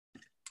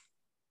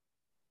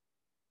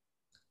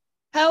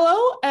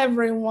Hello,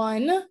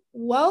 everyone.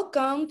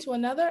 Welcome to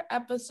another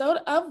episode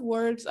of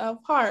Words of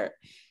Heart.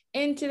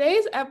 In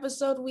today's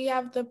episode, we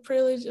have the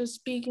privilege of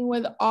speaking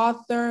with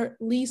author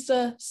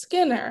Lisa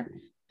Skinner.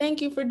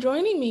 Thank you for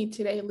joining me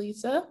today,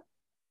 Lisa.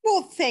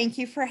 Well, thank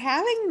you for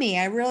having me.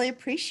 I really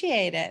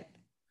appreciate it.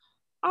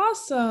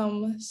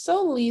 Awesome.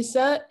 So,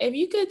 Lisa, if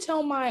you could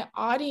tell my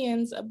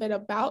audience a bit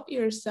about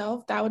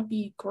yourself, that would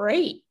be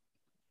great.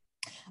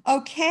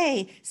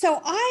 Okay,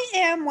 so I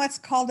am what's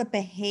called a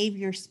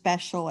behavior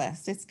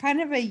specialist. It's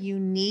kind of a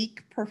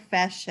unique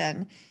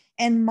profession,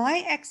 and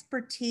my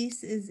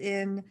expertise is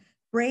in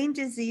brain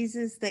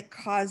diseases that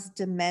cause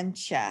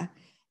dementia.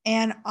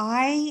 And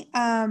I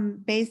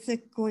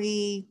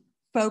basically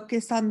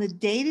focus on the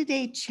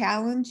day-to-day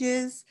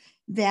challenges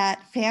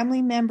that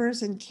family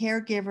members and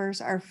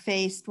caregivers are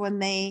faced when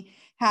they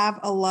have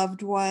a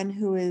loved one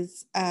who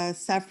is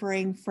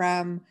suffering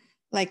from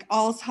like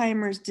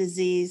Alzheimer's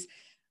disease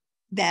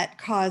that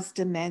cause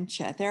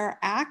dementia. There are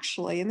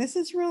actually, and this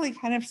is really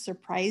kind of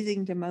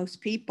surprising to most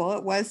people,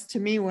 it was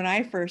to me when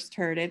I first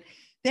heard it,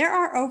 there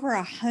are over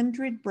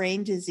 100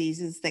 brain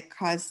diseases that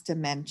cause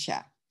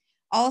dementia.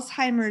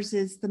 Alzheimer's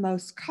is the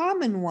most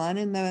common one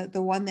and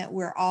the one that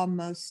we're all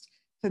most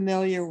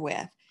familiar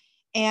with.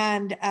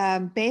 And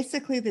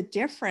basically the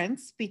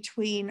difference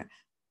between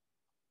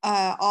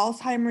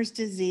Alzheimer's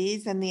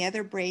disease and the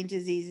other brain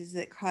diseases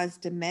that cause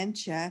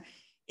dementia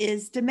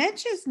is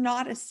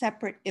not a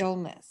separate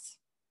illness.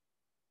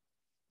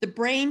 The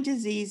brain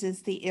disease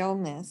is the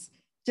illness.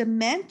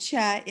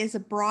 Dementia is a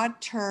broad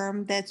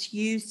term that's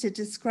used to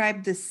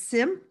describe the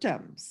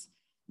symptoms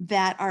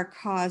that are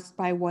caused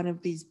by one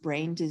of these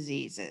brain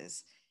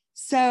diseases.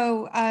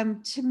 So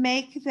to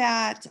make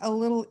that a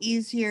little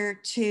easier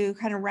to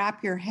kind of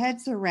wrap your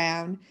heads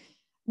around,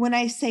 when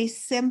I say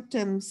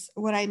symptoms,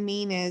 what I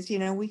mean is,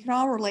 we can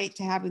all relate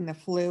to having the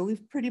flu.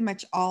 We've pretty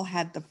much all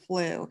had the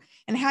flu.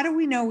 And how do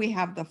we know we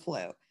have the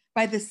flu?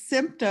 By the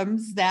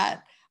symptoms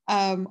that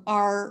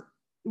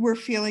we're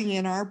feeling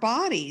in our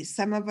bodies.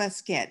 Some of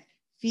us get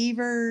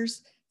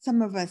fevers,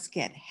 some of us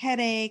get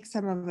headaches,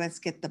 some of us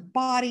get the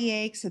body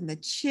aches and the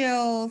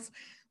chills.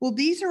 Well,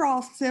 these are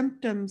all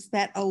symptoms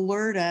that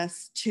alert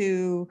us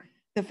to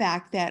the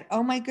fact that,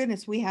 oh my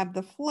goodness, we have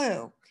the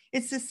flu.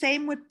 It's the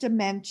same with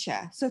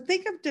dementia. So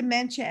think of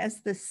dementia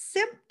as the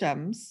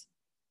symptoms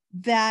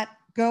that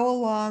go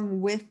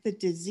along with the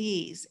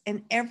disease,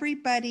 and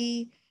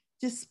everybody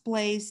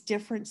displays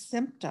different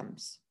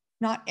symptoms.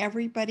 Not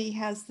everybody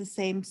has the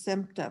same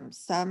symptoms.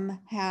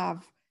 Some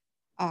have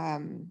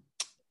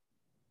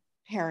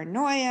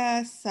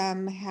paranoia,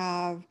 some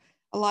have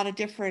a lot of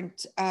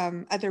different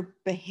other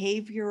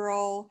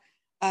behavioral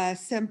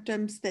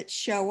symptoms that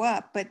show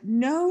up, but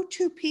no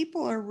two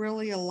people are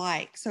really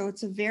alike. So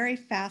it's a very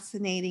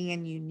fascinating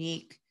and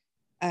unique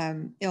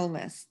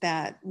illness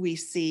that we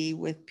see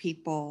with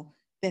people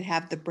that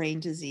have the brain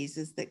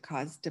diseases that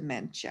cause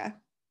dementia.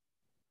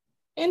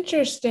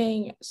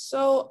 Interesting.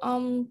 So,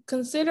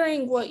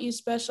 considering what you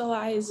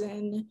specialize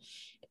in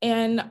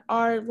and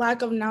our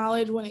lack of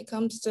knowledge when it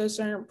comes to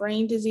certain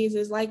brain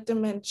diseases like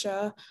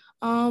dementia,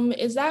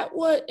 is that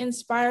what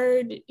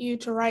inspired you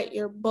to write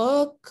your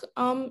book,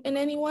 in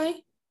any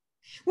way?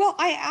 Well,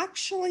 I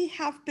actually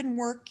have been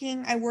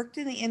I worked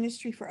in the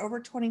industry for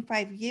over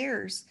 25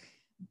 years,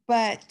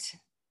 but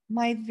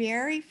my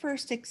very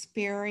first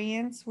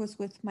experience was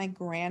with my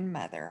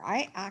grandmother.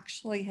 I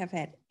actually have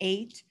had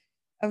 8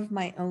 of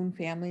my own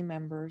family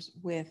members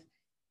with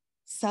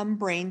some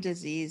brain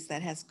disease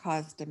that has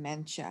caused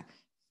dementia.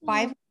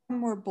 5 of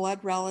them were blood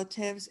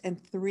relatives, and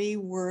 3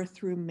 were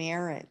through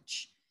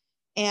marriage.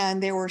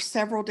 And there were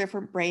several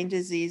different brain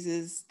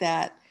diseases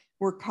that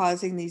were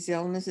causing these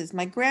illnesses.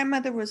 My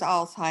grandmother was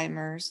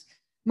Alzheimer's.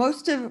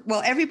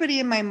 Everybody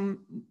in my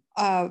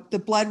the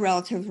blood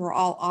relatives were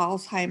all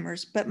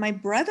Alzheimer's, but my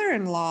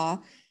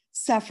brother-in-law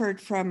suffered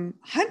from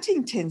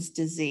Huntington's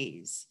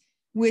disease,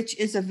 which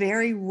is a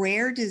very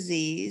rare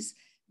disease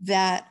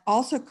that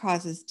also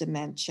causes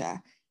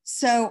dementia.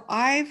 So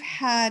I've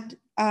had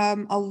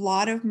a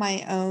lot of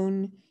my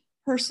own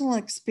personal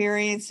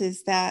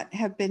experiences that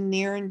have been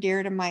near and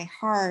dear to my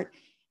heart.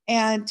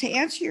 And to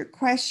answer your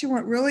question,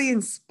 what really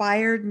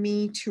inspired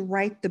me to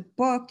write the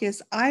book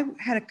is I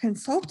had a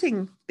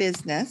consulting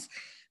business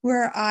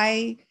where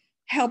I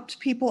helped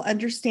people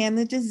understand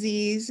the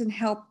disease and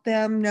help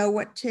them know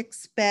what to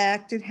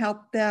expect and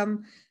help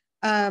them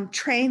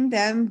train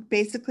them,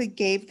 basically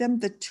gave them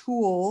the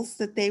tools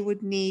that they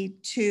would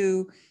need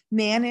to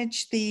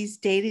manage these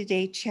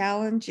day-to-day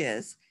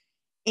challenges.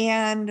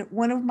 And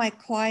one of my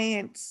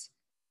clients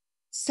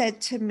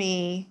said to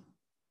me,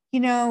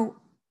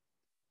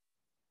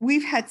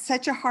 we've had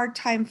such a hard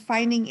time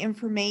finding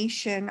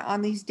information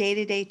on these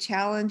day-to-day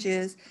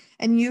challenges,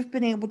 and you've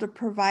been able to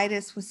provide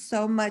us with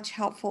so much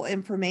helpful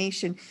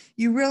information.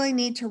 You really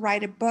need to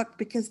write a book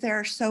because there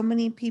are so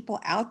many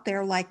people out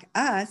there like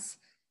us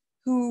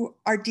who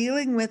are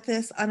dealing with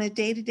this on a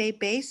day-to-day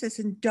basis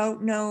and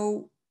don't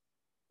know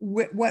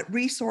what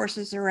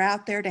resources are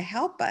out there to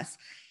help us.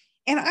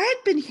 And I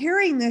had been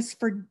hearing this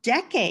for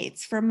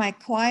decades from my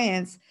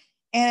clients.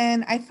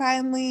 And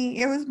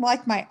it was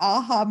like my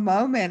aha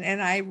moment.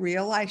 And I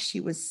realized she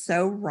was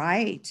so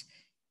right.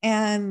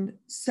 And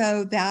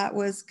so that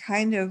was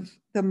kind of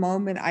the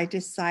moment I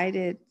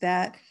decided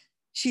that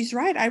she's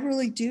right. I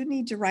really do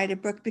need to write a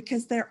book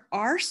because there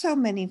are so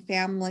many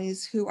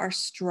families who are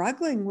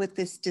struggling with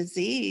this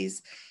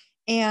disease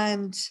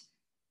and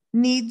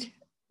need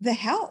the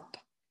help.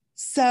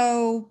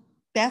 So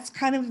that's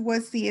kind of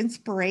was the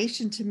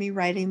inspiration to me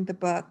writing the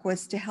book,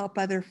 was to help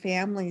other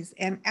families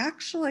and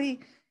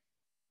actually,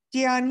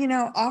 Dion,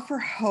 offer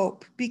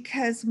hope,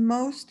 because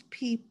most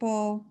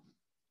people,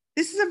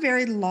 this is a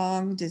very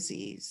long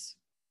disease.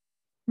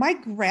 My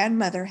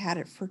grandmother had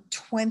it for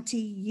 20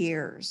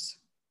 years.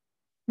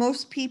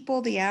 Most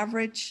people, the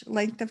average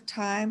length of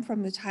time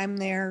from the time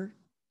they're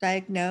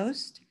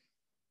diagnosed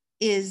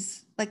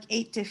is like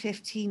 8 to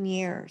 15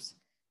 years.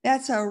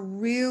 That's a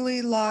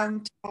really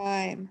long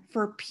time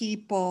for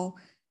people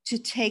to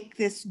take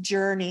this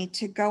journey,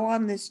 to go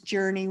on this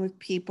journey with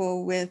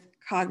people with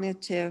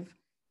cognitive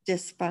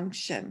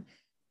dysfunction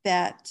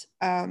that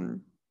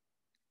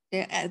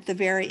at the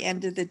very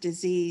end of the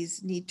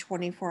disease need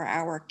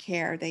 24-hour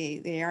care.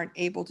 They aren't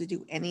able to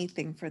do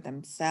anything for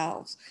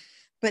themselves.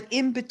 But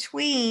in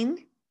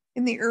between,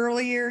 in the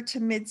earlier to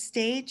mid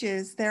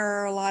stages, there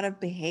are a lot of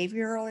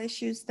behavioral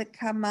issues that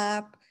come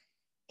up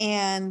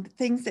and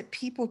things that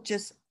people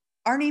just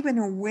aren't even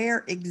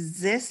aware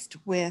exist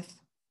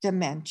with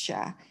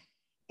dementia.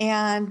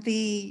 And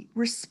the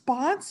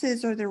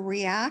responses or the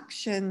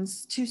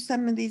reactions to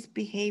some of these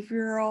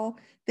behavioral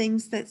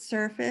things that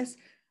surface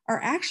are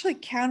actually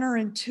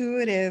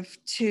counterintuitive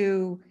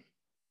to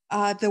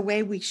the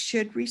way we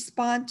should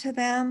respond to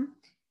them.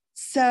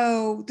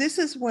 So, this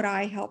is what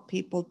I help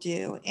people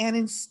do. And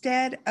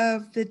instead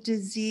of the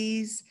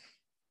disease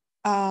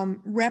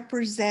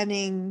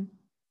representing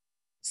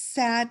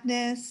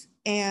sadness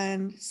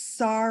and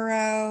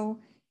sorrow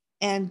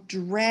and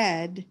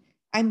dread,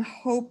 I'm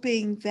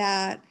hoping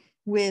that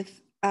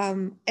with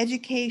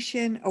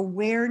education,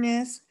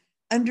 awareness,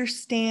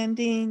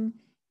 understanding,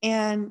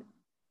 and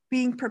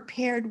being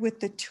prepared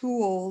with the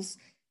tools,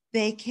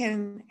 they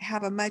can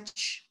have a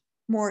much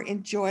more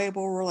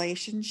enjoyable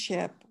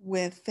relationship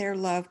with their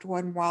loved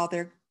one while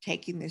they're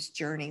taking this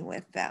journey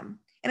with them.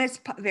 And it's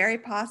very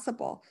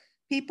possible.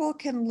 People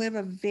can live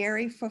a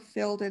very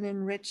fulfilled and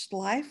enriched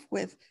life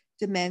with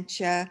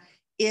dementia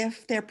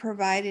if they're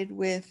provided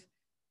with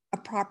a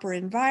proper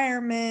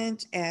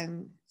environment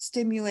and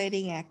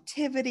stimulating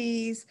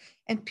activities,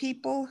 and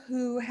people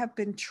who have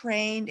been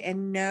trained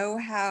and know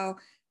how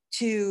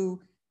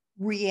to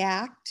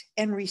react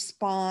and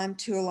respond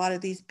to a lot of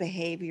these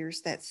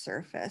behaviors that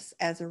surface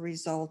as a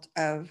result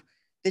of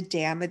the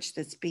damage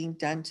that's being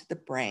done to the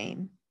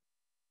brain.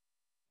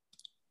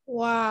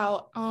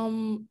 Wow.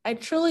 I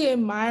truly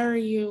admire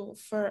you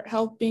for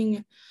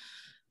helping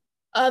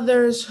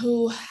others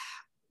who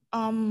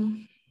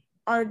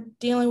are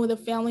dealing with a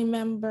family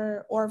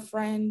member or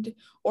friend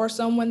or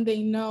someone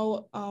they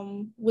know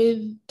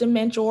with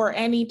dementia or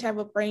any type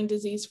of brain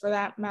disease for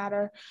that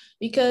matter,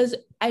 because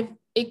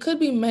it could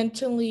be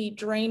mentally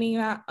draining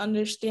not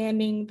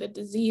understanding the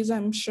disease,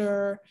 I'm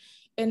sure,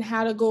 and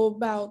how to go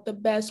about the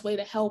best way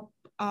to help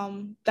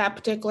that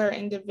particular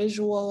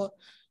individual.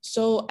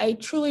 So I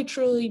truly,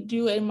 truly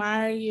do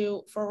admire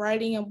you for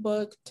writing a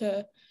book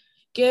to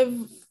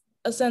give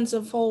a sense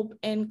of hope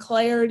and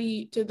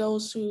clarity to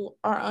those who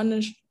are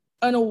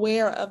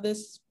unaware of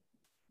this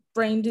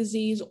brain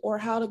disease or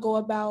how to go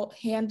about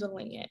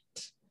handling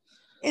it.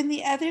 And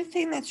the other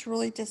thing that's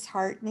really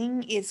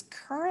disheartening is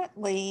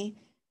currently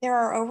there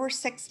are over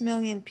 6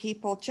 million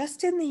people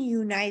just in the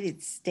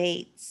United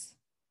States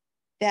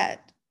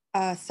that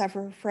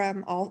suffer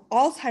from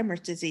Alzheimer's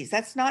disease.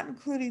 That's not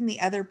including the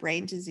other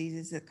brain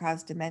diseases that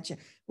cause dementia.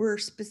 We're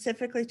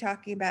specifically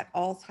talking about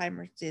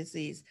Alzheimer's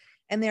disease.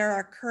 And there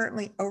are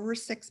currently over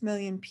 6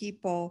 million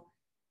people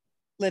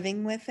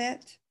living with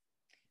it.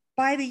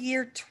 By the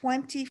year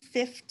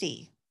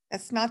 2050,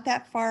 that's not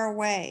that far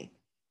away,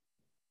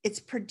 it's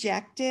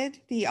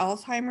projected, the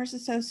Alzheimer's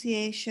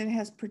Association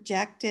has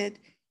projected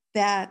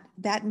that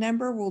that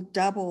number will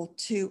double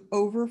to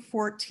over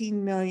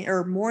 14 million,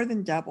 or more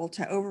than double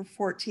to over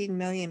 14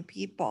 million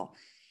people.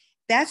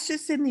 That's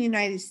just in the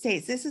United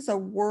States. This is a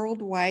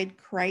worldwide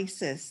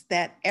crisis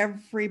that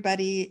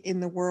everybody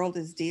in the world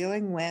is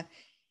dealing with.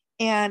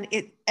 And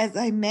it, as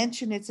I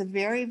mentioned, it's a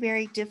very,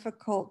 very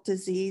difficult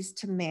disease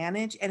to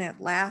manage, and it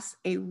lasts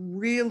a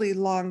really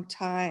long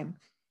time.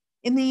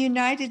 In the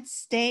United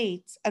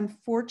States,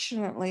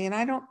 unfortunately, and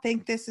I don't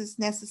think this is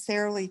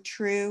necessarily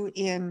true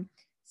in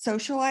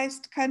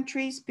socialized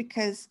countries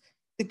because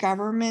the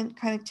government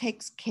kind of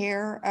takes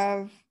care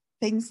of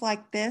things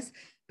like this.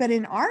 But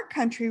in our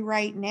country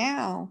right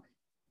now,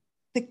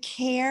 the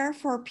care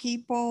for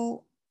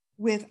people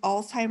with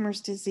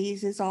Alzheimer's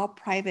disease is all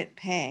private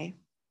pay.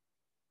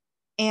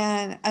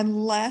 And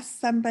unless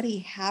somebody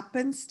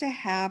happens to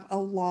have a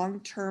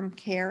long-term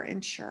care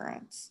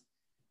insurance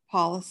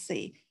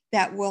policy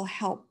that will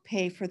help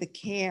pay for the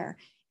care.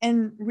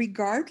 And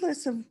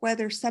regardless of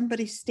whether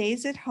somebody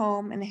stays at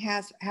home and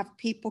have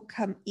people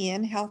come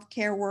in,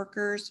 healthcare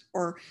workers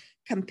or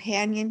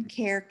companion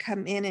care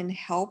come in and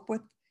help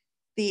with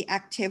the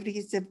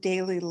activities of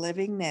daily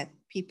living that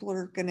people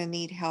are going to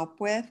need help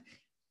with,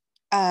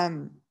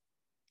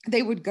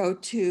 they would go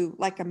to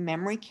like a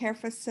memory care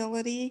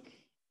facility,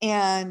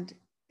 and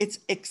it's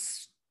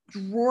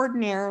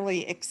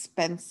extraordinarily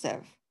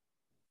expensive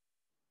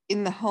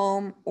in the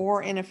home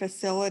or in a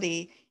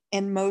facility,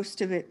 and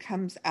most of it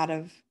comes out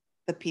of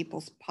the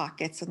people's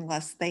pockets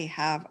unless they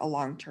have a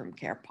long-term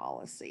care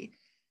policy.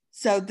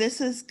 So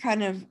this is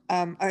kind of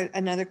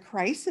another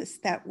crisis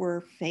that we're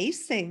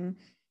facing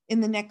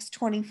in the next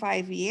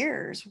 25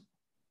 years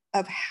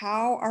of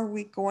how are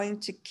we going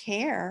to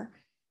care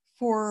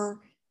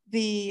for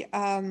the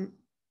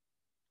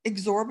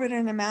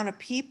exorbitant amount of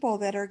people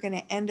that are going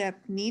to end up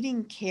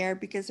needing care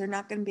because they're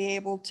not going to be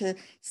able to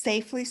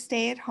safely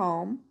stay at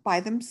home by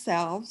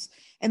themselves,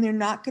 and they're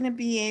not going to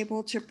be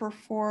able to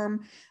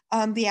perform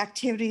the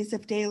activities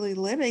of daily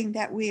living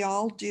that we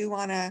all do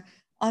on a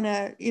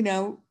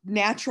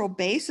natural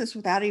basis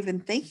without even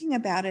thinking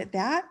about it.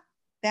 That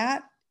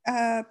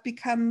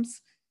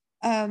becomes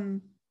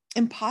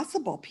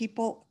impossible.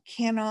 People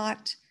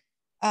cannot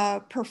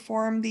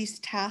perform these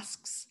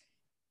tasks,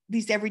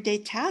 these everyday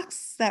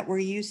tasks that we're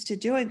used to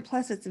doing.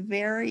 Plus, it's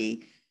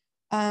very,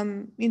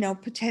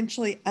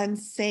 potentially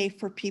unsafe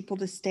for people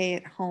to stay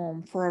at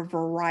home for a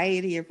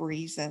variety of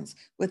reasons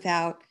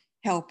without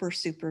help or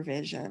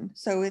supervision.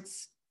 So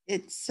it's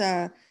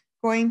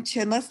going to,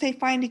 unless they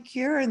find a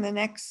cure in the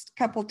next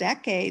couple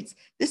decades,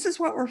 this is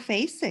what we're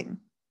facing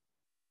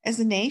as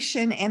a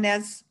nation and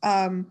as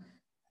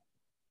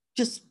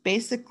just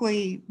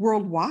basically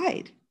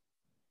worldwide.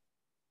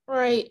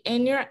 Right.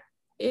 And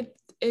it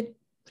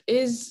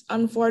is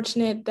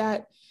unfortunate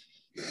that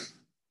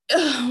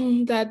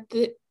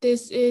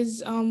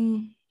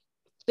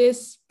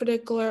this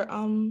particular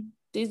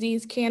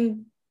disease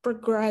can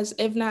progress,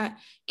 if not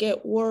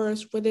get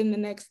worse, within the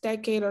next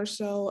decade or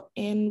so,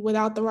 and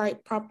without the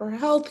right proper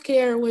health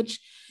care,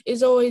 which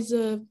is always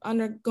a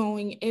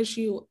undergoing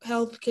issue,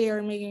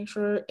 healthcare, making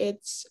sure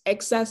it's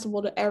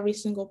accessible to every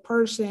single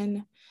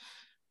person,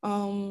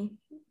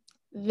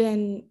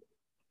 then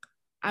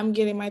I'm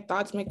getting my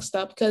thoughts mixed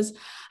up, because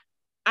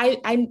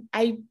I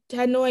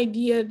had no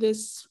idea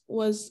this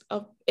was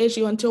an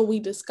issue until we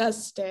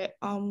discussed it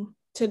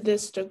to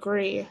this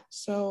degree.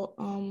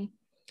 So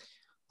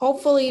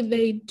hopefully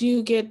they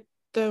do get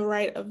the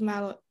right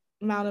amount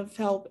of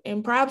help,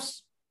 and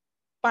perhaps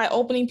by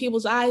opening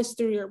people's eyes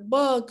through your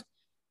book,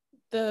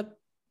 the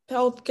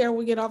healthcare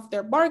will get off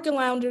their bargain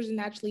loungers and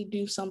actually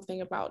do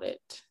something about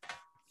it.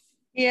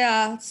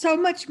 Yeah, so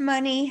much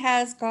money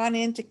has gone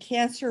into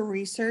cancer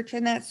research,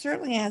 and that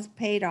certainly has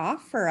paid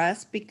off for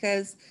us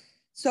because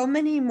so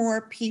many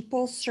more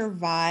people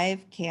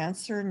survive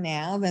cancer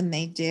now than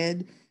they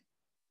did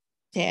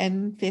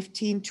 10,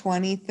 15,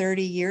 20,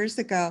 30 years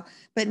ago.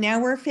 But now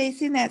we're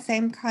facing that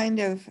same kind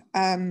of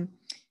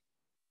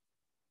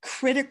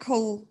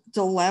critical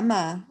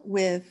dilemma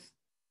with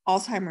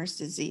Alzheimer's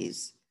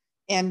disease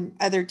and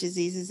other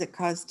diseases that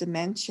cause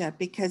dementia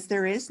because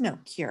there is no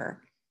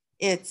cure.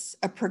 It's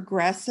a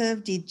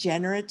progressive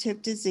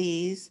degenerative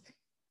disease.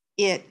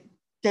 It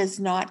does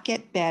not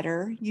get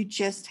better. You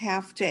just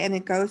have to, and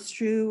it goes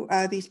through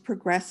these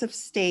progressive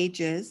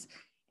stages.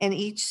 And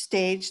each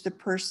stage, the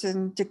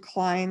person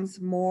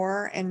declines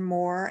more and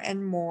more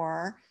and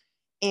more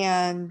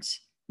and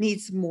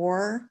needs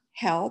more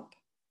help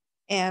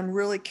and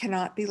really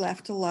cannot be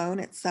left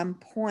alone at some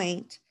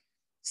point.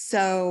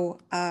 So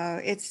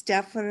it's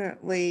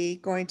definitely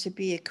going to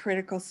be a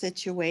critical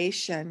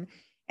situation.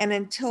 And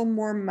until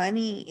more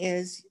money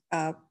is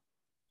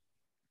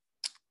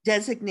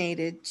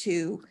designated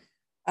to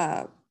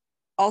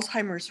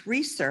Alzheimer's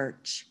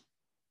research,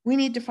 we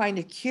need to find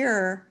a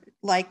cure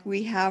like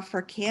we have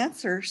for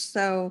cancer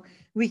so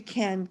we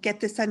can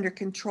get this under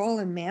control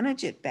and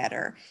manage it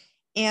better.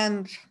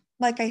 And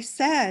like I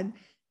said,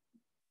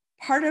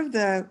 part of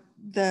the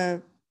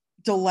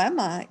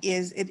dilemma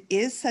is it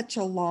is such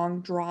a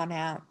long drawn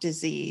out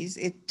disease.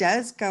 It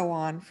does go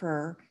on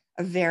for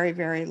a very,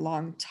 very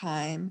long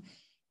time.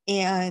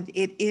 And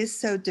it is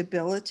so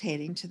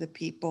debilitating to the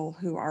people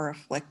who are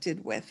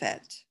afflicted with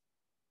it.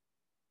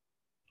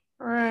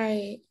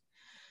 Right.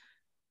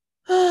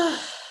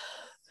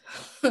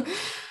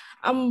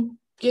 I'm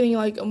getting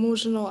like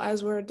emotional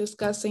as we're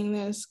discussing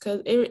this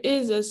because it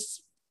is a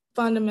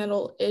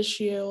fundamental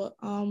issue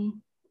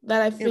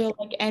that I feel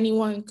like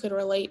anyone could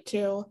relate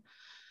to.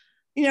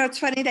 You know, it's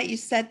funny that you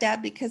said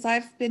that because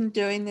I've been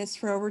doing this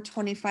for over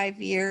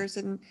 25 years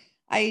and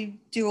I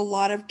do a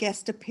lot of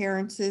guest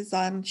appearances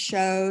on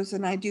shows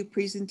and I do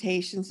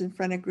presentations in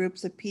front of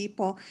groups of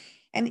people.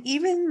 And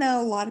even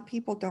though a lot of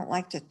people don't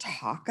like to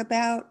talk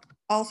about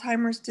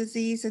Alzheimer's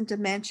disease and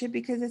dementia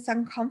because it's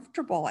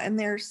uncomfortable and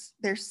there's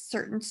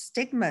certain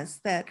stigmas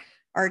that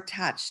are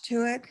attached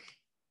to it,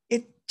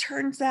 it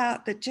turns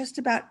out that just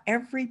about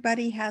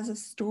everybody has a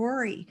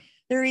story.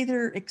 They're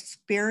either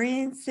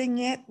experiencing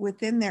it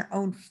within their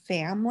own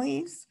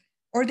families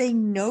or they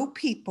know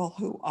people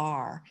who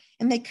are,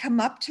 and they come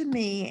up to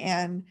me.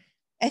 And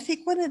I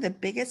think one of the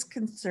biggest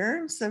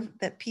concerns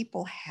that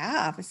people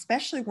have,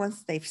 especially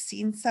once they've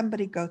seen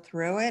somebody go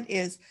through it,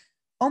 is,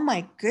 oh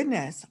my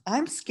goodness,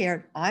 I'm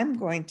scared I'm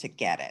going to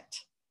get it.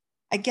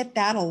 I get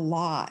that a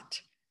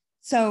lot.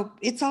 So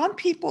it's on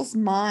people's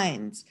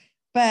minds,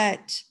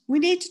 but we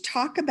need to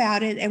talk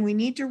about it, and we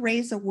need to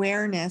raise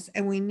awareness,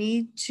 and we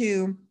need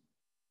to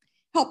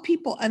help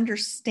people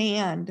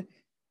understand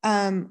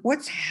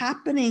what's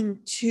happening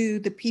to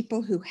the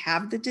people who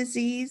have the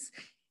disease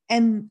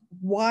and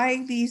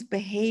why these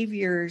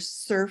behaviors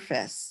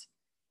surface,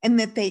 and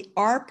that they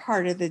are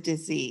part of the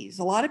disease.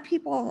 A lot of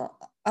people,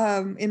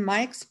 in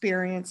my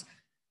experience,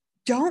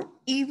 don't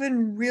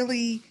even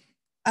really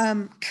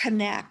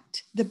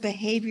connect the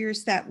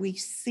behaviors that we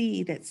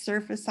see that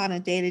surface on a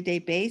day-to-day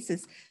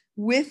basis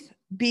with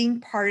being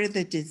part of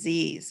the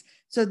disease.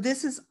 So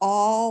this is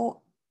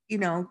all,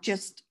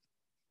 just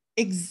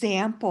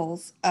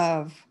examples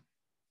of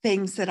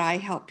things that I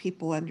help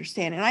people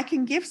understand. And I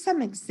can give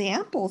some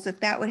examples if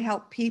that would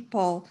help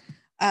people,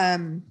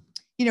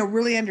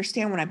 really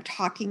understand what I'm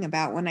talking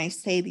about when I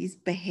say these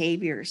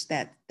behaviors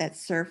that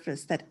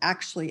surface that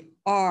actually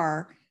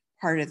are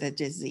part of the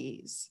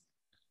disease.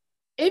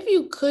 If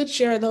you could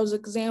share those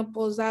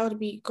examples, that would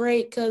be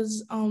great,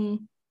 because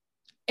and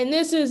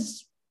this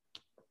is,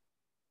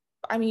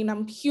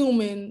 I'm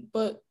human,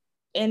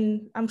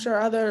 and I'm sure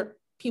other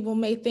people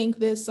may think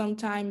this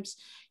sometimes.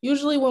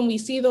 Usually when we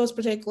see those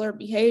particular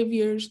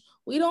behaviors,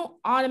 we don't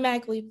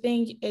automatically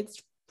think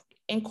it's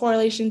in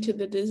correlation to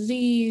the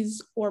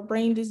disease or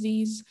brain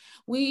disease.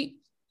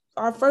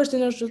 Our first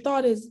initial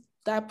thought is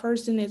that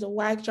person is a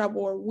whack job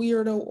or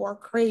weirdo or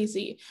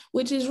crazy,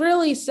 which is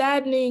really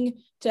saddening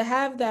to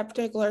have that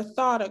particular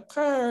thought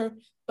occur,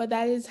 but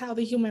that is how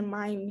the human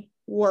mind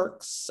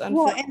works.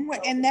 Well,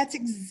 and that's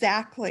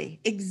exactly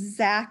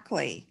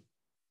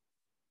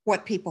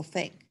what people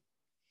think.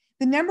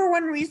 The number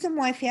one reason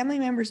why family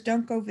members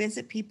don't go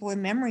visit people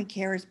in memory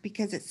care is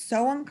because it's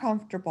so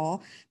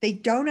uncomfortable. They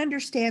don't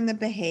understand the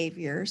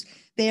behaviors.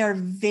 They are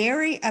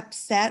very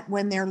upset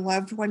when their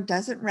loved one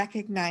doesn't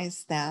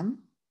recognize them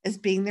as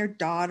being their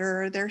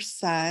daughter or their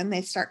son.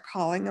 They start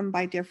calling them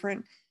by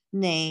different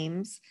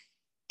names.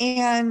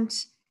 And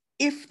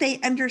if they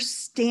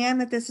understand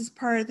that this is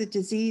part of the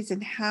disease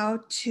and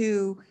how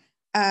to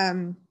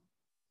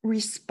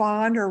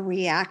respond or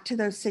react to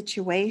those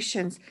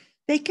situations,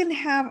 they can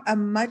have a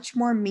much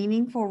more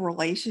meaningful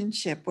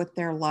relationship with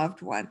their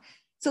loved one.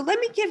 So let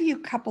me give you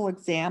a couple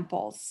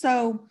examples.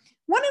 So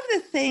one of the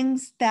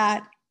things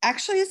that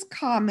actually is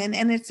common,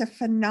 and it's a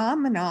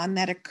phenomenon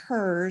that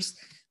occurs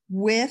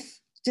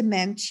with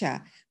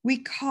dementia, we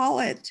call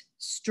it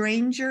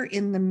stranger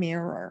in the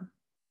mirror.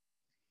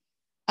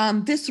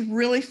 This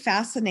really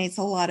fascinates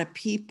a lot of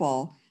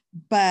people,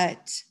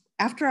 but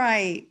after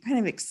I kind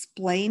of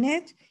explain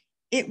it,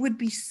 it would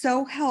be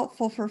so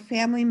helpful for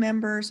family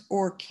members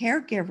or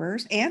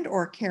caregivers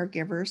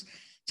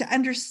to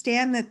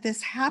understand that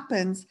this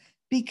happens,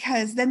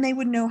 because then they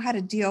would know how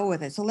to deal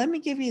with it. So let me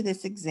give you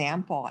this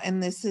example,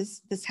 and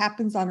this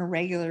happens on a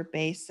regular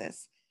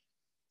basis.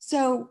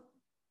 So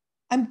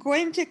I'm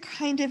going to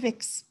kind of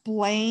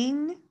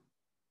explain.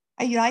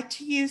 I like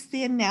to use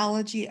the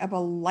analogy of a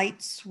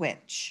light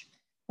switch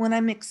when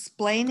I'm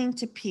explaining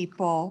to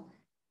people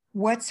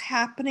what's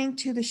happening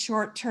to the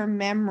short-term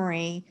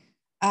memory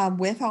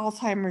with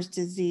Alzheimer's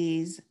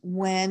disease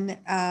when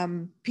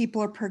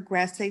people are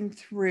progressing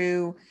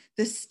through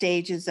the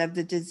stages of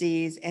the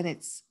disease and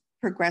it's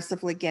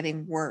progressively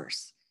getting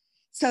worse.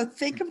 So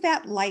think of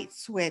that light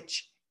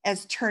switch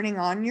as turning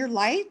on your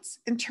lights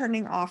and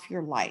turning off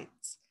your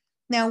lights.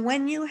 Now,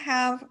 when you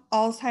have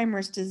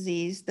Alzheimer's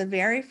disease, the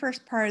very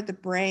first part of the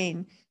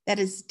brain that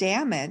is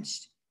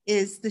damaged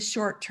is the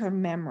short-term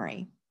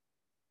memory.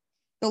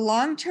 The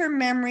long-term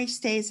memory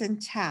stays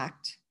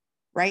intact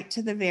right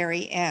to the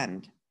very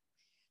end.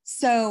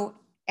 So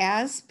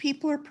as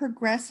people are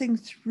progressing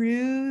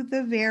through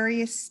the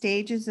various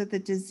stages of the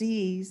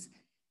disease,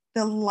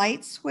 the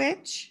light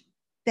switch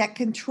that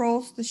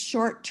controls the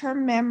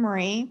short-term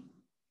memory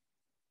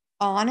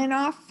on and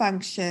off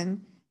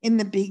function, in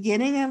the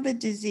beginning of the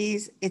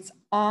disease, it's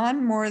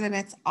on more than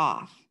it's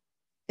off.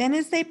 Then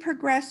as they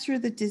progress through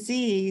the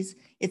disease,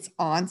 it's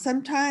on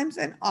sometimes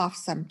and off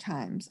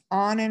sometimes,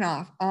 on and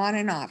off, on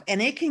and off.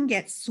 And it can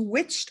get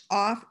switched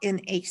off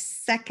in a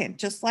second,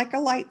 just like a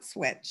light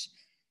switch.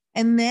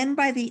 And then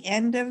by the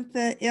end of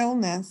the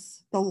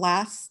illness, the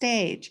last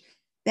stage,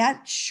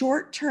 that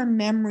short-term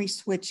memory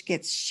switch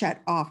gets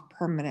shut off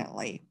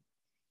permanently.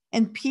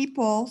 And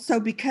people, so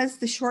because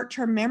the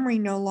short-term memory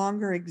no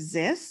longer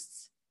exists,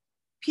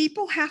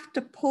 people have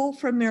to pull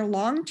from their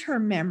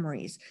long-term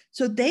memories.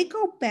 So they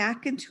go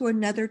back into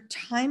another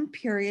time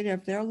period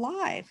of their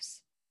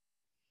lives.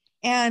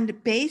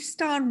 And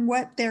based on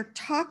what they're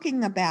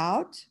talking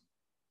about,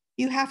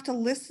 you have to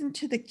listen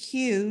to the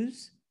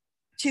cues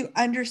to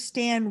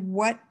understand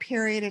what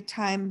period of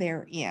time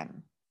they're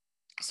in.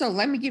 So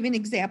let me give you an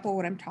example of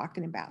what I'm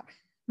talking about.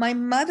 My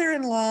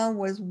mother-in-law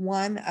was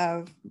one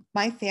of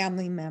my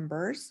family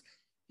members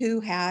who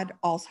had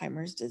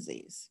Alzheimer's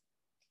disease.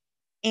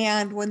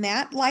 And when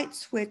that light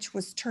switch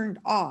was turned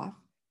off,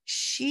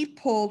 she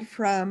pulled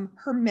from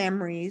her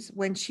memories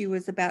when she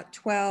was about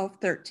 12,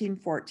 13,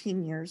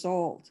 14 years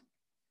old.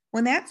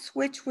 When that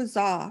switch was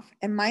off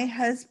and my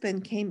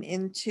husband came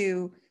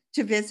to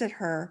visit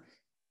her,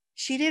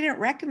 she didn't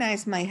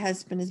recognize my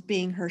husband as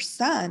being her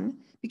son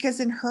because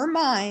in her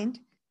mind,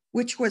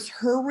 which was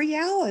her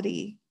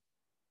reality,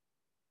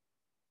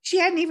 she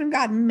hadn't even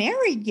gotten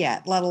married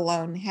yet, let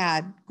alone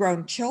had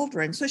grown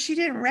children. So she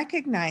didn't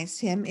recognize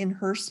him in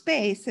her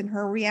space, in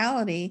her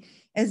reality,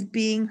 as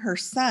being her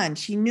son.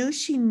 She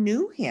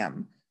knew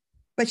him,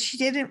 but she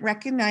didn't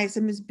recognize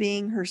him as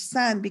being her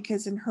son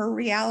because in her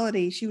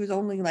reality, she was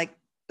only like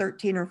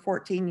 13 or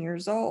 14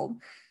 years old.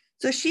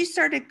 So she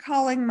started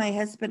calling my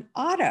husband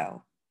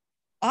Otto.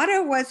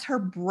 Otto was her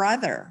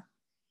brother.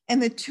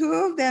 And the two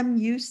of them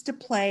used to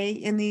play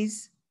in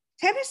these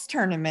tennis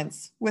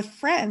tournaments with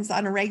friends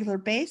on a regular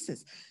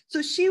basis.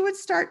 So she would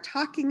start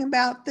talking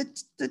about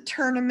the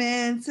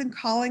tournaments and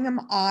calling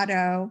him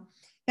Otto.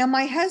 Now,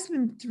 my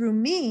husband, through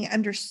me,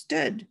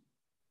 understood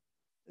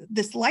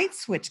this light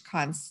switch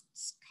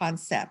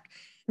concept.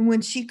 And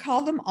when she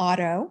called him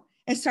Otto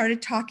and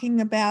started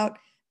talking about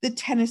the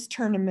tennis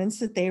tournaments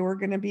that they were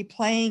going to be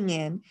playing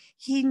in,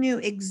 he knew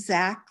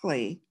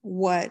exactly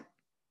what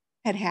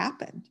had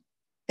happened,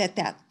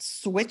 that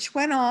switch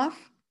went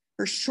off.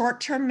 Her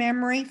short-term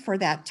memory for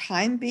that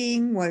time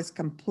being was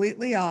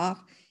completely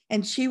off,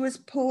 and she was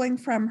pulling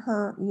from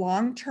her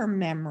long-term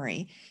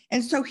memory.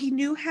 And so he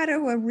knew how to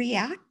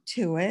react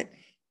to it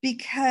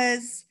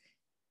because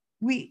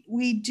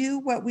we do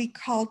what we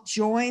call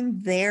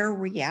join their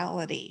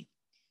reality.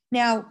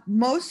 Now,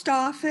 most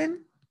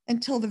often,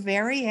 until the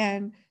very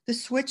end, the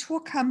switch will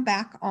come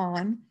back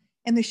on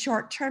and the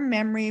short-term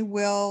memory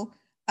will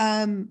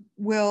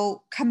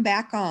come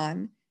back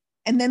on,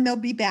 and then they'll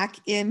be back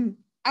in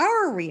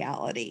our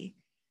reality.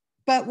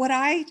 But what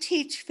I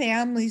teach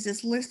families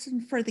is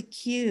listen for the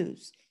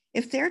cues.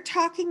 If they're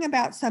talking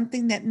about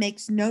something that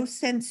makes no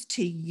sense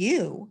to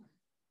you,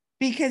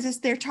 because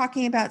they're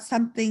talking about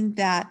something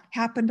that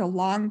happened a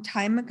long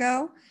time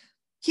ago,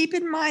 keep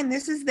in mind,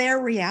 this is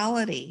their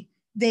reality.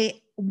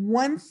 They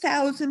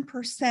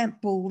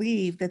 1000%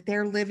 believe that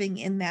they're living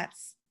in that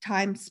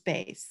time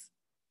space.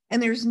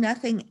 And there's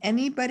nothing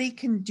anybody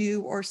can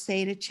do or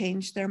say to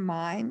change their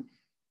mind.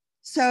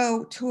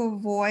 So to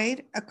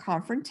avoid a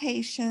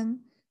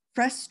confrontation,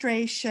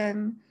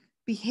 frustration,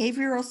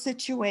 behavioral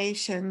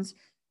situations,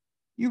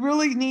 you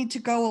really need to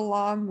go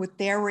along with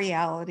their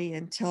reality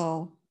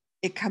until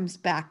it comes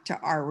back to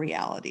our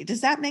reality.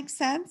 Does that make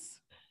sense?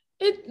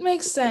 It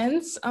makes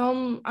sense.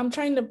 I'm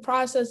trying to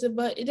process it,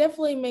 but it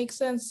definitely makes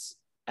sense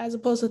as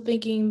opposed to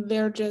thinking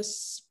they're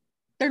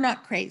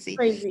not crazy.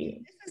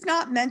 Crazy. This is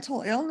not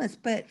mental illness,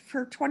 but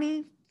for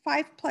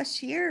 25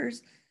 plus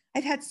years,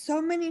 I've had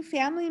so many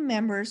family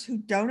members who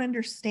don't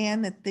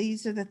understand that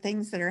these are the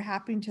things that are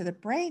happening to the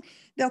brain.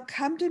 They'll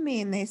come to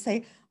me and they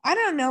say, I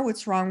don't know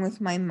what's wrong with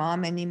my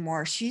mom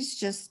anymore. She's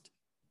just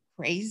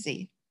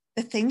crazy.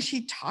 The things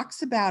she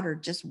talks about are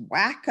just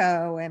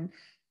wacko.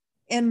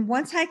 And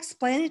once I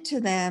explain it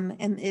to them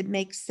and it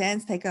makes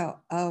sense, they go,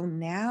 oh,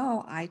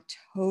 now I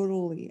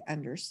totally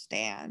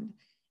understand.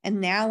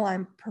 And now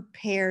I'm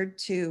prepared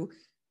to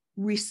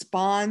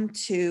respond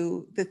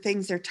to the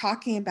things they're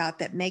talking about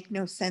that make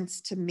no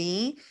sense to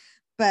me,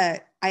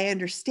 but I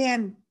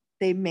understand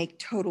they make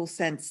total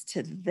sense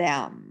to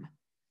them.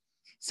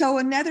 So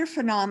another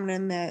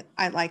phenomenon that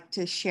I like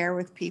to share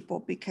with people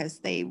because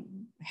they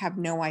have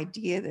no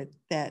idea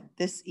that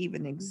this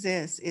even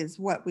exists is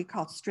what we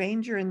call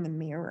stranger in the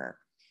mirror.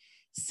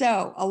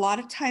 So a lot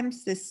of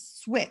times this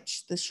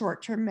switch, the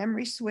short-term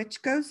memory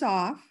switch goes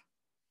off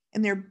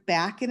and they're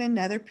back in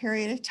another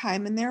period of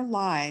time in their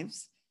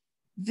lives.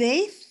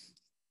 They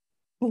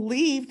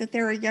believe that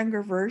they're a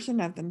younger version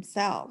of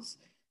themselves.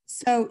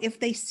 So if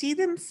they see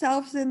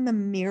themselves in the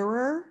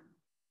mirror,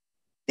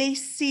 they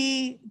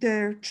see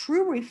their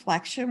true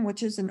reflection,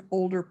 which is an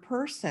older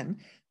person,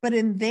 but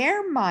in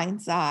their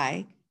mind's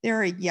eye,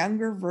 they're a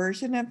younger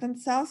version of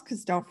themselves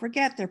because don't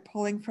forget, they're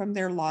pulling from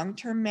their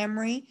long-term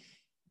memory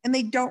and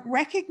they don't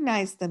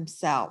recognize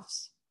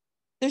themselves.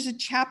 There's a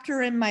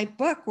chapter in my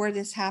book where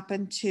this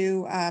happened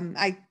to,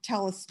 I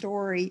tell a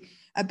story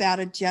about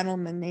a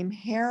gentleman named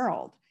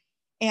Harold.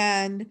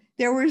 And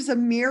there was a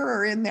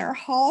mirror in their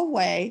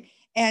hallway.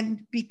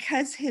 And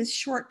because his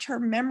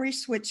short-term memory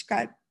switch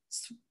got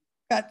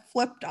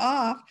flipped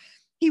off,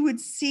 he would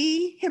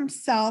see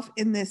himself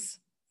in this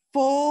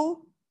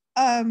full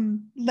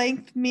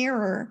length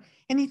mirror.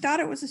 And he thought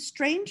it was a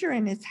stranger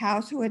in his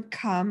house who had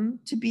come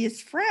to be his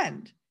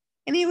friend.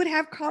 And he would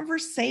have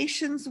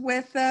conversations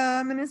with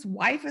them, and his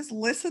wife is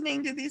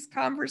listening to these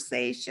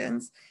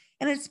conversations.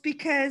 And it's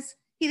because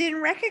he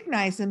didn't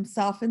recognize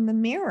himself in the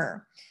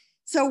mirror.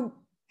 So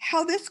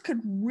how this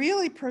could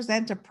really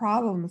present a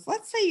problem is,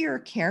 let's say you're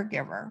a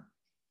caregiver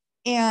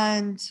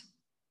and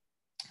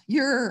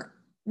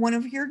one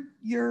of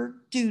your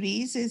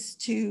duties is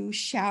to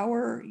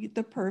shower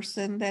the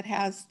person that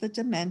has the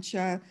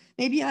dementia,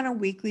 maybe on a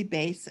weekly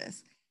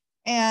basis.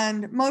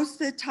 And most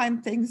of the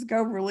time things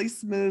go really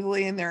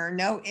smoothly and there are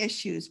no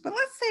issues. But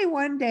let's say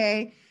one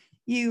day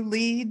you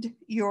lead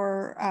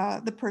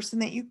the person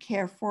that you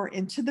care for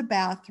into the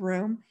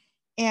bathroom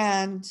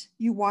and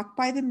you walk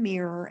by the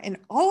mirror and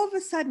all of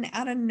a sudden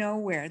out of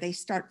nowhere, they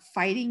start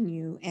fighting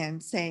you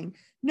and saying,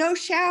 no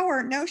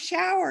shower, no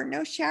shower,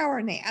 no shower.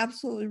 And they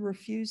absolutely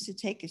refuse to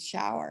take a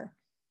shower.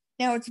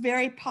 Now it's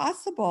very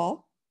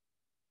possible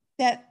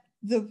that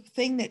the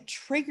thing that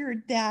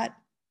triggered that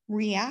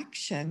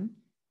reaction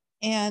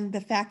and the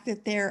fact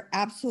that they're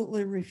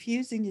absolutely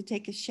refusing to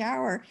take a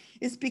shower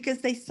is because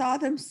they saw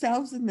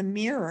themselves in the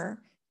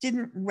mirror,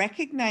 didn't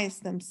recognize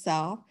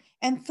themselves,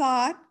 and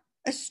thought,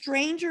 a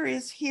stranger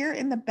is here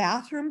in the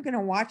bathroom going to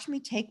watch me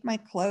take my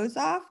clothes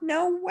off?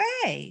 No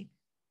way.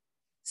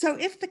 So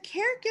if the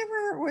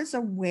caregiver was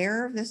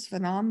aware of this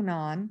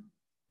phenomenon,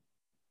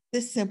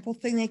 the simple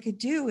thing they could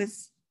do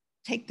is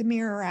take the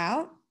mirror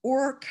out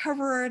or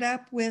cover it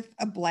up with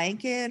a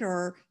blanket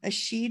or a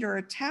sheet or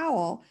a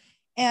towel,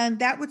 and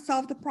that would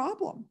solve the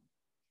problem.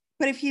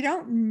 But if you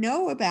don't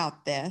know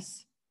about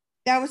this,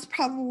 that was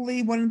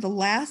probably one of the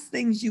last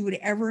things you would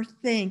ever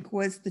think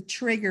was the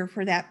trigger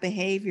for that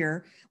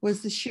behavior,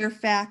 was the sheer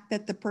fact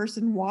that the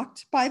person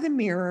walked by the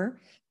mirror,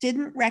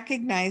 didn't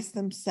recognize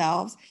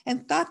themselves,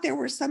 and thought there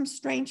was some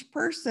strange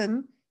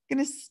person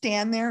going to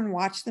stand there and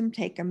watch them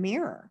take a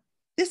mirror.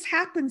 This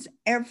happens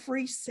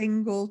every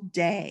single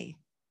day.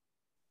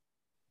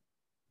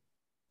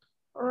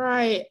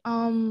 Right.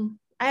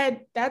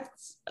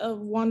 That's a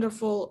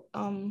wonderful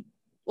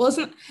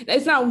well,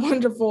 it's not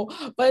wonderful,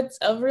 but it's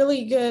a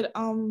really good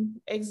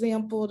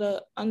example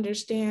to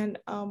understand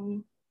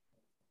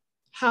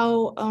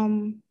how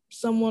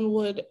someone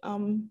would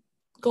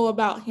go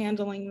about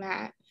handling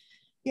that.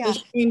 Yeah. The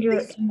stranger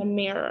in the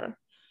mirror.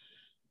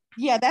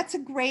 Yeah, that's a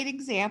great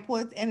example.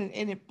 And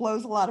it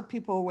blows a lot of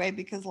people away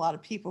because a lot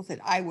of people said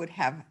I would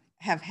have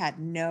had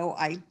no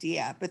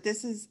idea. But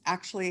this is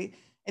actually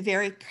a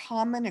very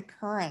common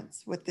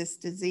occurrence with this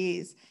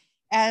disease,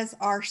 as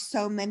are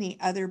so many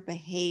other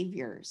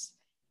behaviors.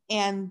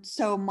 And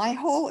so my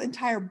whole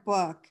entire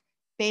book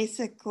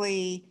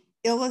basically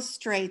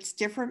illustrates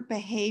different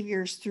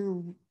behaviors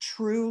through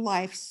true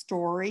life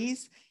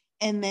stories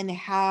and then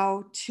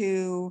how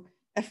to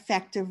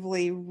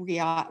effectively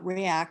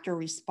react or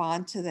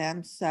respond to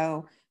them,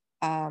 so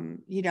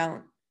you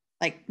don't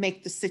like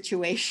make the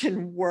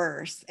situation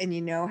worse, and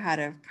you know how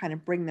to kind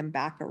of bring them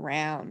back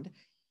around.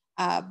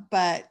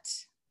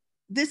 But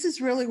this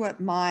is really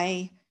what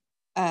my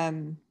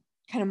kind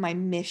of my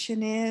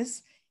mission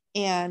is,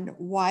 and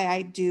why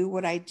I do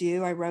what I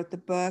do. I wrote the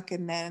book,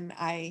 and then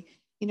I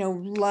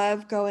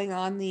love going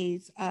on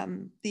these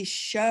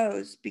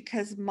shows,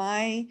 because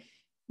my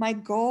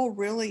goal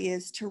really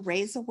is to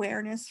raise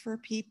awareness for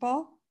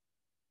people.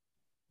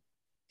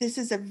 This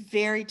is a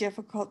very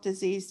difficult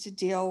disease to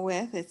deal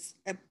with.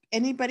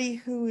 Anybody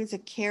who is a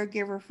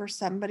caregiver for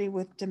somebody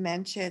with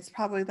dementia, it's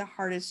probably the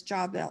hardest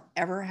job they'll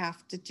ever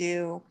have to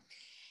do.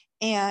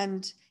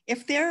 And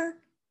if they're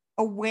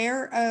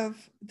aware of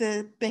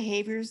the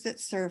behaviors that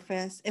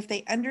surface, if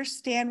they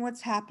understand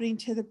what's happening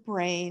to the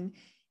brain,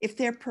 if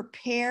they're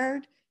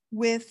prepared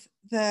with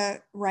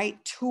the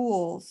right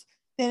tools,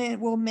 then it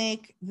will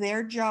make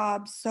their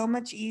job so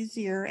much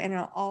easier, and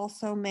it'll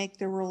also make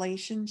the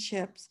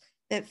relationships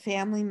that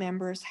family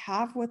members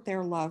have with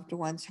their loved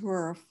ones who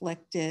are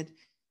afflicted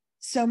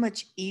so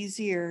much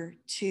easier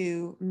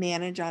to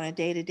manage on a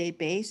day-to-day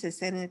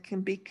basis, and it can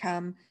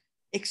become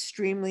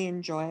extremely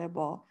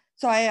enjoyable.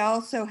 So I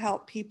also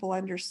help people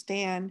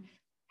understand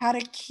how to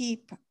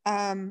keep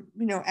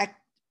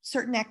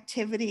certain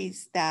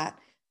activities that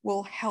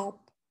will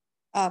help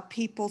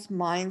people's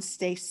minds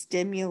stay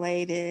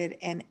stimulated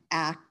and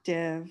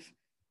active,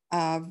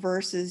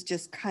 versus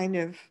just kind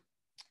of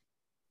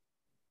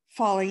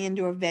falling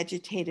into a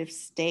vegetative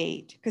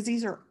state, because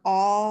these are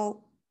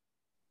all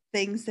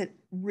things that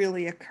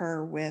really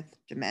occur with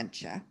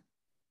dementia.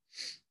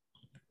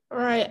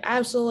 Right,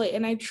 absolutely.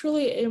 And I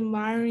truly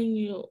admiring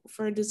you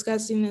for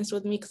discussing this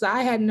with me, because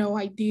I had no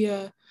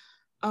idea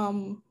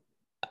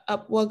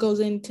what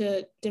goes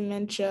into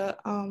dementia.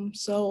 And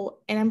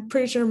I'm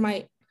pretty sure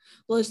my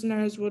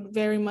listeners would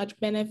very much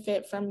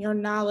benefit from your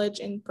knowledge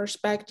and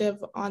perspective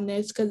on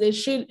this, because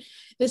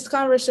this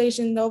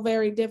conversation, though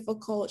very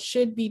difficult,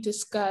 should be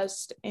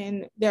discussed,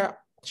 and there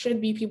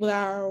should be people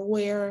that are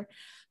aware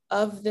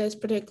of this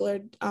particular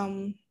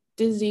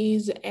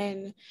disease.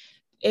 And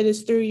it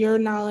is through your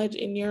knowledge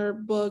in your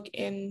book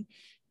and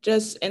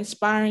just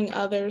inspiring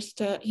others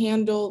to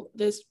handle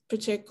this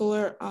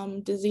particular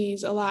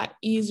disease a lot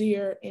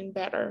easier and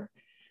better.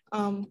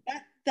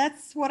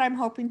 That's what I'm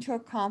hoping to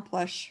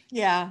accomplish.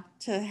 Yeah,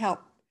 to help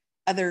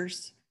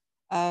others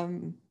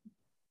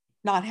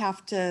not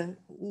have to,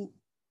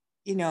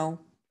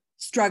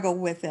 struggle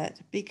with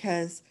it,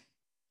 because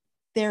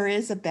there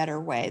is a better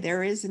way.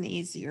 There is an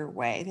easier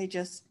way. They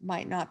just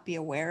might not be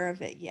aware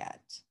of it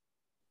yet.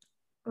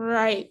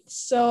 Right.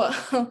 So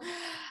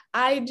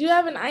I do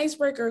have an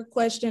icebreaker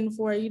question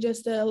for you,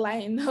 just to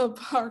lighten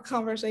up our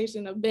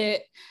conversation a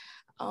bit.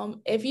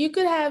 If you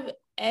could have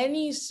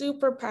any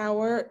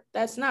superpower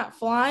that's not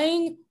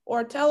flying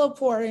or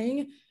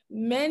teleporting,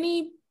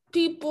 many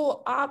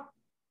people opt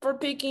for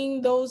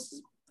picking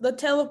the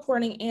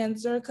teleporting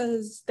answer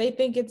because they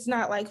think it's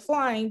not like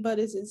flying, but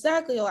it's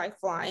exactly like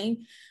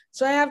flying.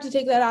 So I have to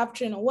take that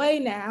option away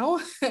now.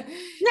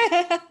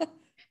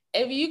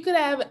 If you could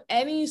have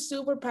any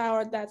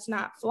superpower that's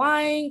not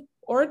flying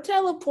or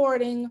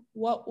teleporting,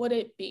 what would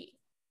it be?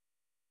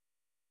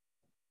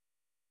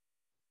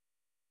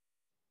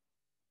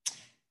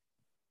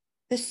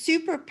 The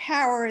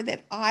superpower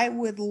that I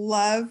would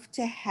love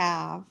to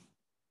have,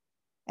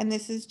 and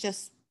this is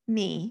just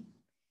me,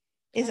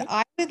 is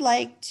I would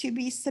like to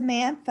be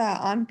Samantha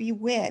on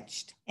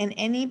Bewitched, and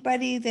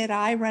anybody that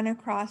I run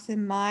across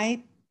in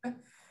my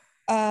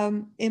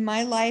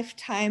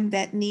lifetime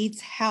that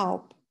needs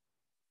help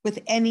with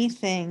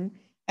anything,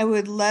 I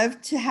would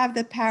love to have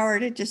the power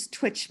to just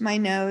twitch my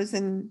nose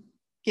and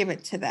give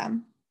it to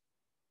them.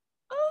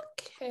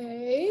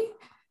 Okay,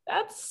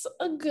 that's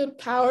a good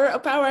power, a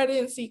power I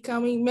didn't see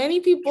coming. Many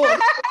people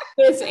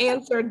this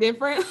answer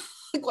different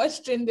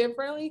question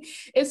differently.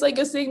 It's like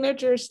a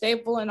signature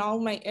staple in all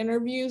my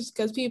interviews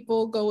because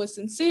people go with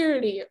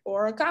sincerity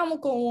or a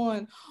comical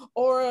one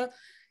or a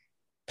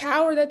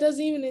power that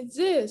doesn't even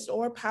exist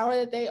or a power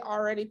that they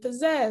already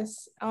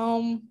possess.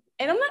 And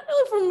I'm not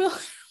really familiar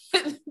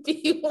with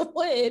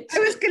Bewitched. I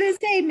was going to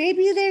say,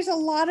 maybe there's a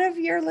lot of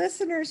your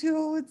listeners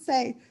who would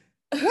say,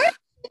 what are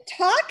you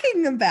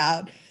talking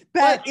about?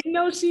 But you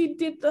know, she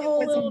did the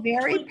whole it was little a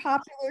very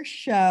popular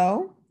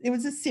show. It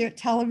was a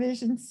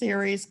television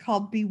series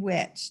called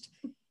Bewitched.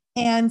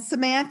 And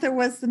Samantha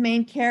was the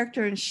main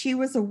character, and she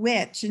was a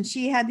witch, and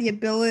she had the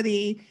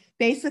ability,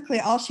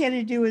 basically all she had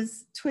to do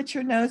was twitch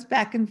her nose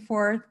back and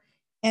forth,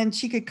 and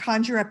she could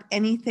conjure up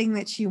anything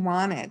that she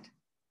wanted.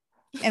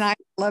 And I'd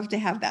love to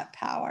have that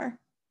power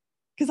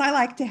because I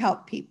like to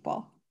help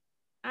people.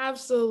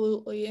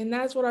 Absolutely. And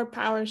that's what our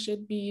power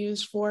should be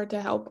used for,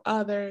 to help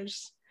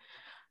others.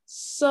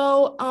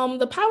 So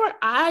the power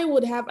I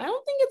would have, I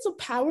don't think it's a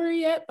power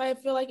yet, but I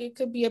feel like it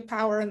could be a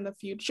power in the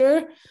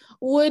future,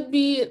 would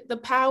be the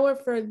power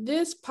for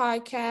this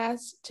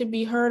podcast to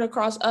be heard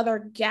across other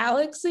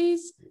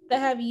galaxies that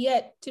have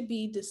yet to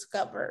be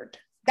discovered.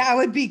 That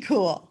would be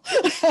cool.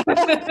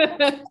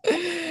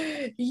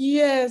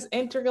 Yes,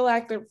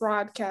 intergalactic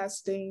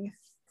broadcasting.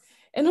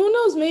 And who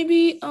knows,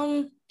 maybe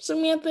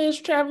Samantha is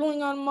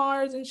traveling on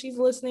Mars and she's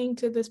listening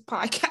to this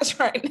podcast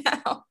right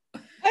now.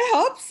 I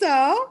hope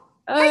so.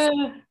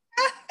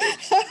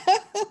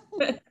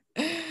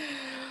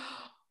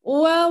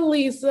 Well,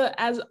 Lisa,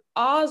 as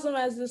awesome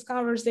as this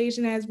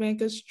conversation has been,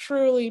 because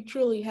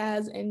truly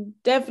has, and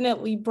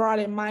definitely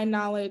broadened my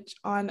knowledge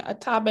on a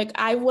topic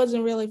I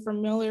wasn't really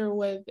familiar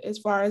with, as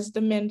far as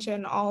dementia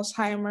and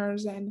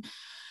Alzheimer's, and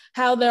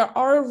how there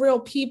are real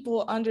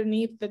people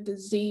underneath the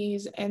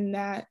disease, and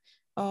that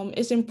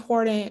it's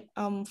important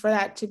for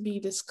that to be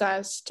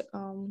discussed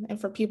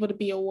and for people to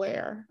be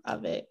aware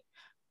of it.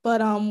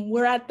 But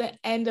we're at the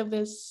end of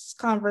this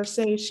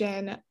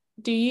conversation.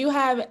 Do you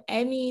have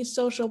any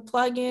social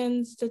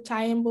plugins to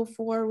tie in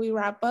before we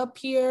wrap up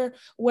here,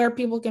 where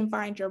people can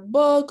find your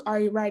book?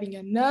 Are you writing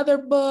another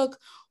book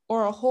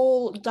or a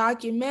whole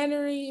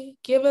documentary?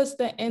 Give us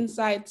the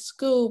inside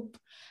scoop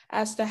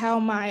as to how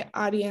my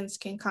audience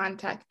can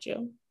contact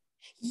you.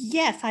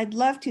 Yes, I'd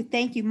love to.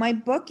 Thank you. My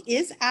book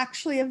is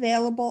actually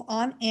available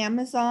on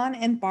Amazon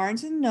and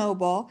Barnes and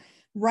Noble.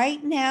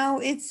 Right now,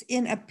 it's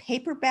in a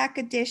paperback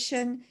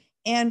edition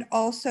and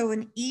also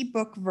an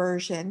ebook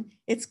version.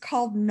 It's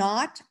called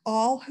Not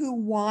All Who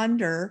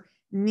Wander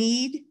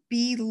Need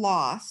Be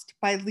Lost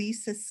by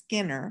Lisa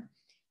Skinner.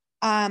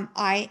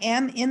 I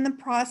am in the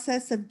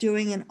process of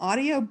doing an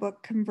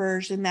audiobook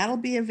conversion. That'll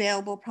be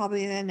available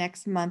probably in the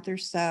next month or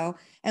so,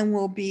 and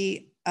will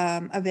be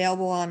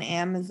available on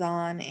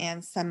Amazon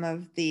and some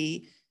of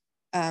the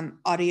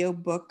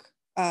audiobook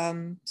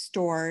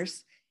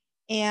stores.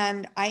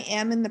 And I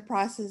am in the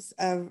process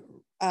of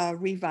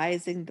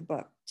revising the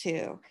book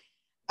too.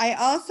 I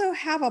also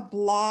have a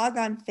blog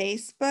on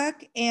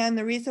Facebook, and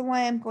the reason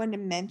why I'm going to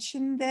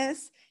mention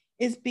this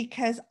is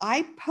because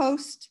I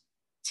post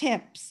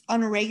tips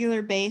on a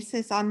regular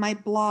basis on my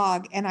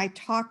blog, and I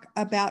talk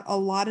about a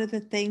lot of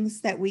the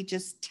things that we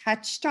just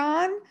touched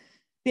on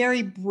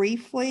very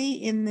briefly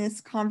in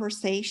this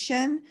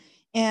conversation.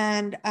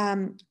 And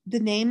the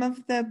name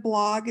of the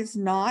blog is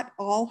Not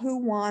All Who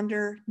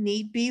Wander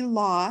Need Be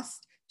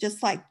Lost,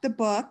 just like the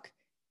book.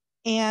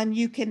 And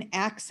you can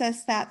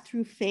access that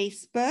through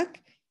Facebook.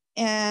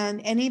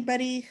 And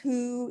anybody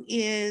who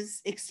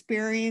is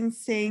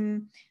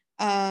experiencing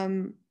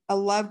a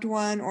loved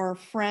one or a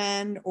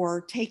friend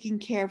or taking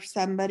care of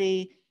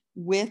somebody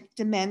with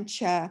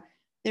dementia,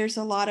 there's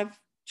a lot of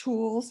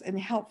tools and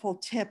helpful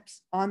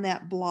tips on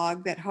that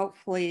blog that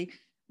hopefully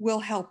will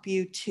help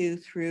you too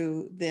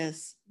through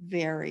this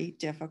very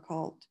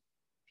difficult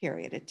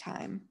period of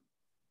time.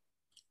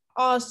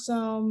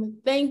 Awesome.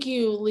 Thank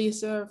you,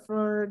 Lisa,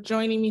 for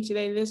joining me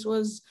today. This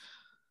was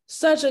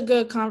such a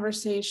good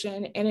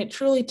conversation, and it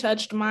truly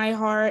touched my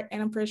heart,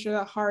 and I'm pretty sure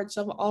the hearts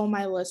of all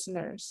my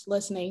listeners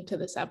listening to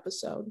this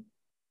episode.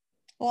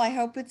 Well, I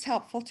hope it's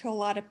helpful to a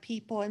lot of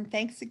people. And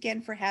thanks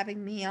again for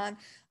having me on.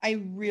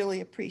 I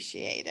really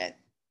appreciate it.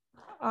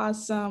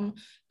 Awesome.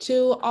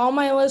 To all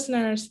my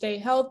listeners, stay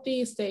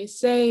healthy, stay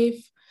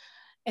safe,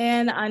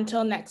 and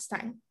until next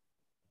time.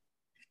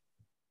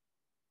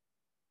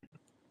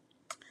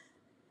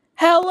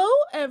 Hello,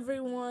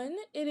 everyone.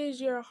 It is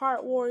your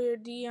Heart Warrior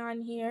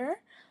Dion here.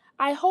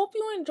 I hope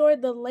you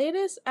enjoyed the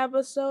latest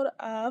episode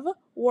of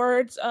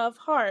Words of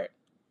Heart.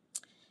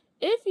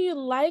 If you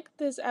liked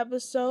this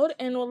episode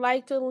and would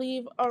like to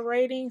leave a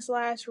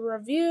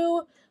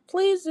rating/review,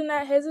 please do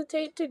not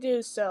hesitate to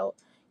do so.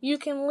 You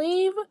can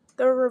leave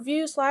the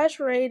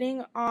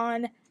review/rating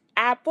on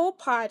Apple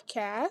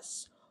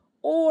Podcasts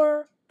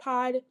or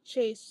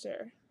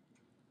Podchaser.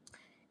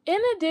 In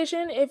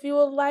addition, if you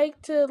would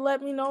like to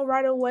let me know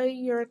right away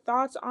your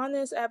thoughts on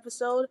this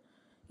episode,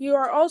 you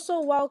are also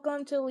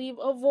welcome to leave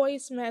a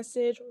voice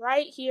message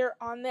right here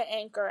on the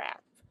Anchor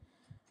app.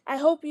 I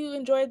hope you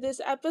enjoyed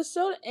this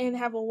episode and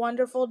have a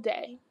wonderful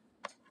day.